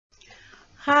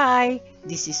Hi,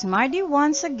 this is Mardi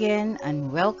once again and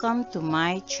welcome to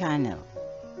my channel.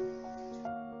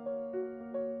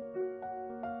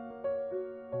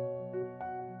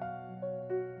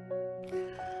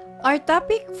 Our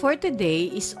topic for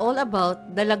today is all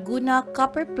about the Laguna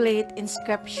Copperplate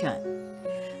Inscription.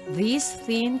 This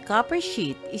thin copper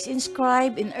sheet is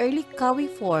inscribed in early Kawi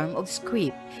form of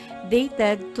script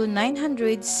dated to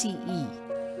 900 CE.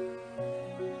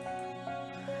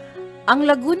 Ang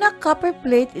Laguna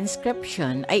Copperplate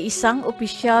Inscription ay isang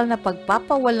opisyal na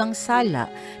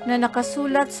pagpapawalang-sala na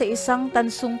nakasulat sa isang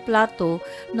tansong plato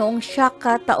noong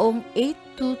Shaka taong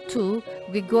 822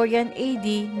 Gregorian A.D.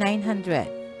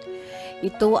 900.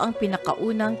 Ito ang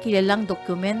pinakaunang kilalang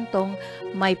dokumentong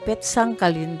may petsang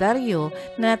kalendaryo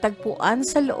na natagpuan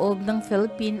sa loob ng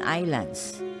Philippine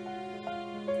Islands.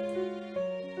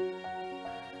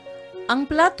 Ang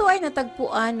plato ay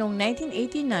natagpuan noong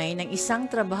 1989 ng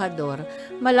isang trabahador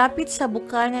malapit sa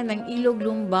bukana ng Ilog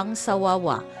Lumbang sa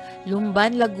Wawa,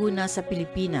 Lumban, Laguna sa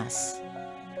Pilipinas.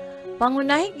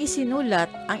 Pangunahing isinulat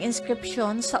ang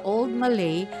inscription sa Old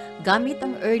Malay gamit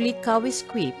ang early Kawi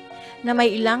script na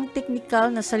may ilang teknikal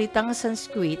na salitang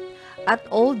Sanskrit at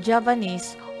Old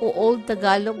Javanese o Old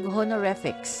Tagalog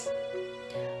honorifics.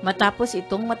 Matapos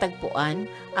itong matagpuan,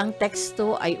 ang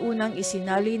teksto ay unang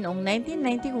isinali noong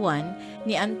 1991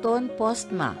 ni Antoon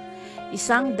Postma,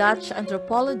 isang Dutch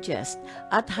anthropologist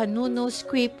at Hanunó'o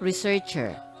script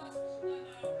researcher.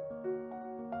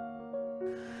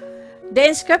 The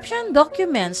inscription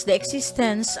documents the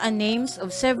existence and names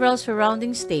of several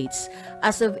surrounding states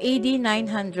as of AD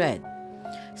 900,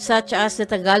 such as the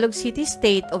Tagalog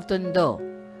city-state of Tondo.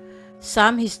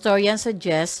 Some historians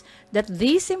suggest that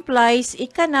this implies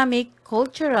economic,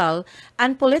 cultural,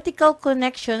 and political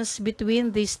connections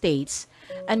between these states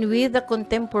and with the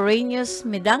contemporaneous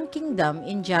Medang Kingdom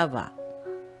in Java.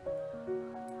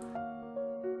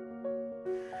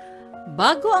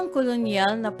 Bago ang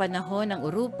kolonyal na panahon ng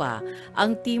Europa,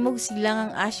 ang Timog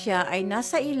Silangang Asya ay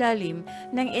nasa ilalim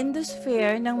ng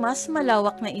Endosphere ng mas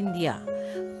malawak na India,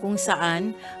 kung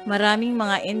saan maraming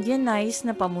mga Indianized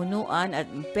na pamunuan at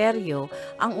imperyo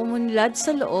ang umunlad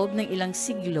sa loob ng ilang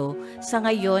siglo. Sa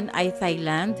ngayon ay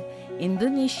Thailand,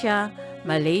 Indonesia,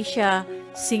 Malaysia,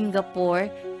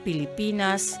 Singapore,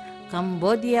 Pilipinas,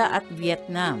 Cambodia at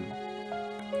Vietnam.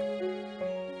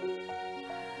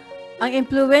 Ang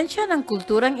impluwensya ng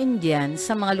kulturang Indian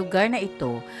sa mga lugar na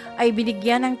ito ay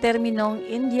binigyan ng terminong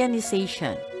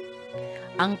Indianization.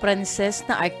 Ang Pranses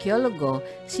na arkeologo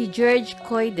si George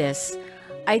Coides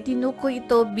ay tinukoy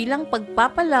ito bilang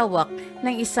pagpapalawak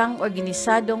ng isang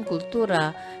organisadong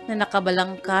kultura na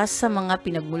nakabalangkas sa mga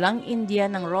pinagmulang India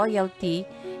ng royalty,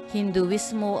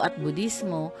 Hinduismo at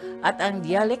Budismo at ang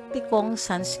dialektikong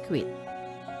Sanskrit.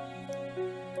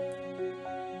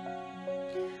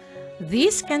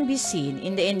 This can be seen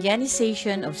in the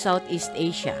Indianization of Southeast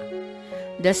Asia,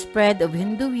 the spread of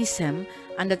Hinduism,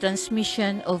 and the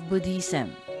transmission of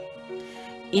Buddhism.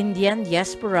 Indian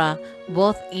diaspora,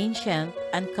 both ancient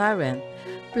and current,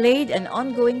 played an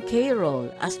ongoing key role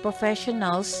as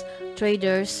professionals,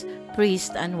 traders,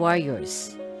 priests, and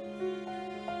warriors.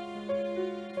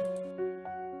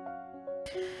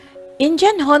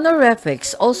 Indian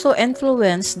honorifics also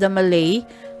influenced the Malay,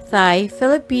 Thai,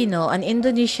 Filipino, and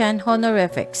Indonesian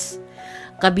honorifics.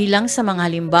 Kabilang sa mga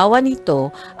halimbawa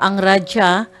nito ang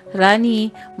Raja,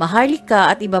 Rani, Maharlika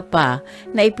at iba pa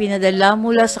na ipinadala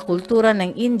mula sa kultura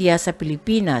ng India sa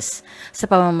Pilipinas sa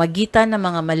pamamagitan ng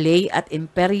mga Malay at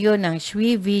imperyo ng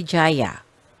Srivijaya.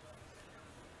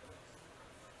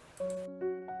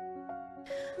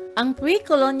 Ang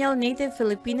pre-colonial native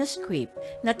Filipino script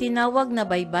na tinawag na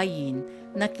baybayin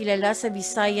na kilala sa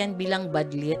Visayan bilang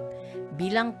Badlit,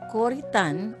 bilang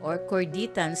Koritan or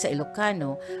Korditan sa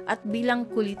Ilocano at bilang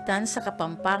Kulitan sa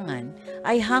Kapampangan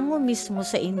ay hango mismo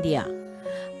sa India.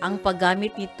 Ang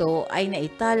paggamit nito ay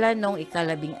naitala noong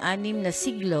ika-16 na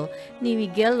siglo ni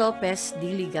Miguel Lopez de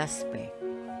Legazpi.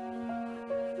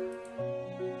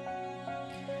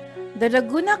 The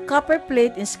Laguna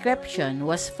Copperplate Inscription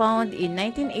was found in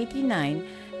 1989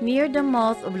 near the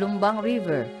mouth of Lumbang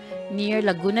River, near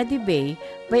Laguna de Bay,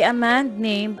 by a man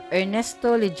named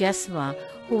Ernesto Ledesma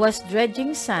who was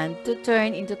dredging sand to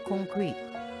turn into concrete.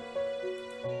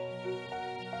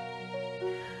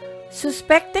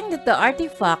 Suspecting that the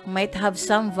artifact might have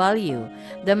some value,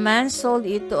 the man sold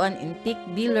it to an antique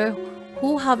dealer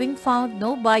who, having found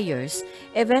no buyers,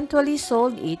 eventually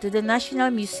sold it to the National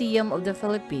Museum of the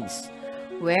Philippines,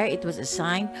 where it was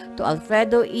assigned to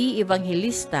Alfredo E.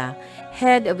 Evangelista,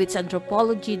 head of its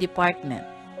anthropology department.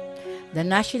 The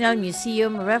National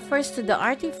Museum refers to the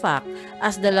artifact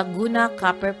as the Laguna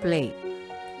Copperplate.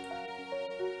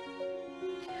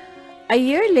 A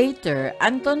year later,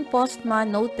 Antoon Postma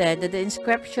noted that the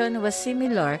inscription was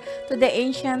similar to the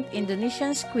ancient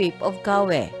Indonesian script of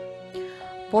Kawe.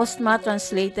 Postma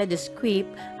translated the script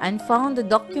and found the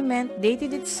document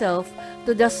dated itself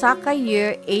to the Shaka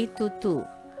year 822,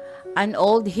 an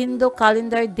old Hindu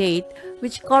calendar date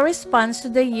which corresponds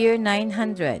to the year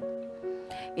 900.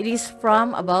 It is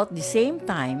from about the same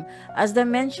time as the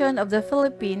mention of the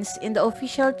Philippines in the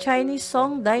official Chinese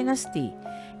Song dynasty,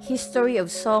 History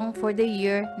of Song for the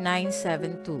year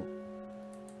 972.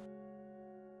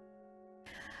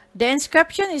 The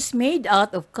inscription is made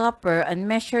out of copper and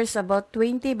measures about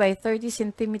 20 by 30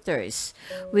 centimeters,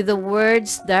 with the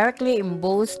words directly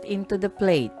embossed into the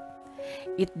plate.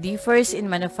 It differs in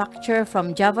manufacture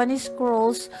from Javanese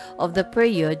scrolls of the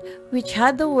period, which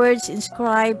had the words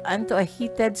inscribed onto a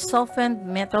heated softened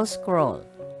metal scroll.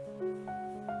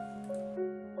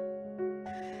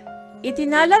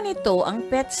 Itinala nito ang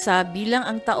petsa bilang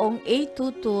ang taong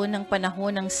 822 ng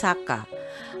panahon ng Shaka,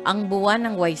 ang buwan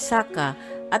ng Waisaka,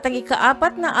 at ang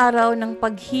ika-4 na araw ng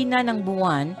paghina ng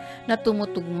buwan na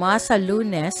tumutugma sa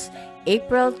Lunes,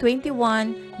 April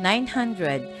 21,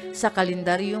 900 sa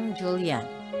kalendaryong Julian.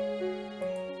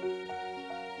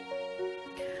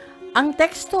 Ang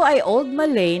teksto ay Old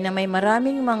Malay na may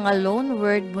maraming mga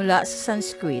loanword mula sa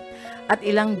Sanskrit at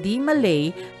ilang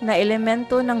di-Malay na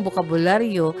elemento ng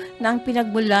bokabularyo na ang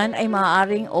pinagmulan ay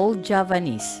maaaring Old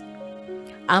Javanese.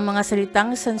 Ang mga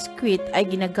salitang Sanskrit ay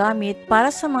ginagamit para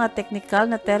sa mga teknikal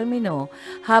na termino,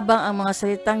 habang ang mga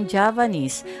salitang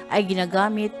Javanese ay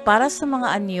ginagamit para sa mga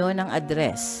anyo ng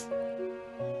address.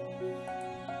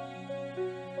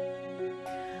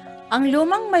 Ang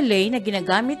lumang Malay na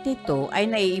ginagamit nito ay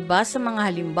naiiba sa mga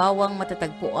halimbawang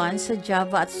matatagpuan sa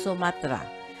Java at Sumatra.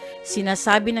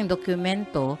 Sinasabi ng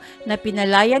dokumento na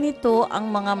pinalaya nito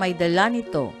ang mga may dala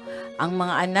nito, ang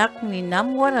mga anak ni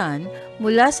Namwaran,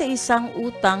 mula sa isang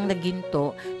utang na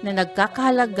ginto na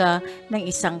nagkakahalaga ng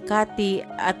 1 kati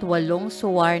at 8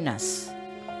 suwarnas.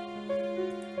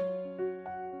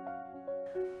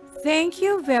 Thank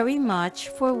you very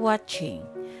much for watching.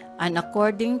 And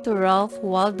according to Ralph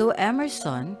Waldo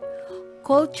Emerson,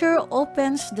 culture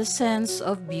opens the sense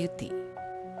of beauty.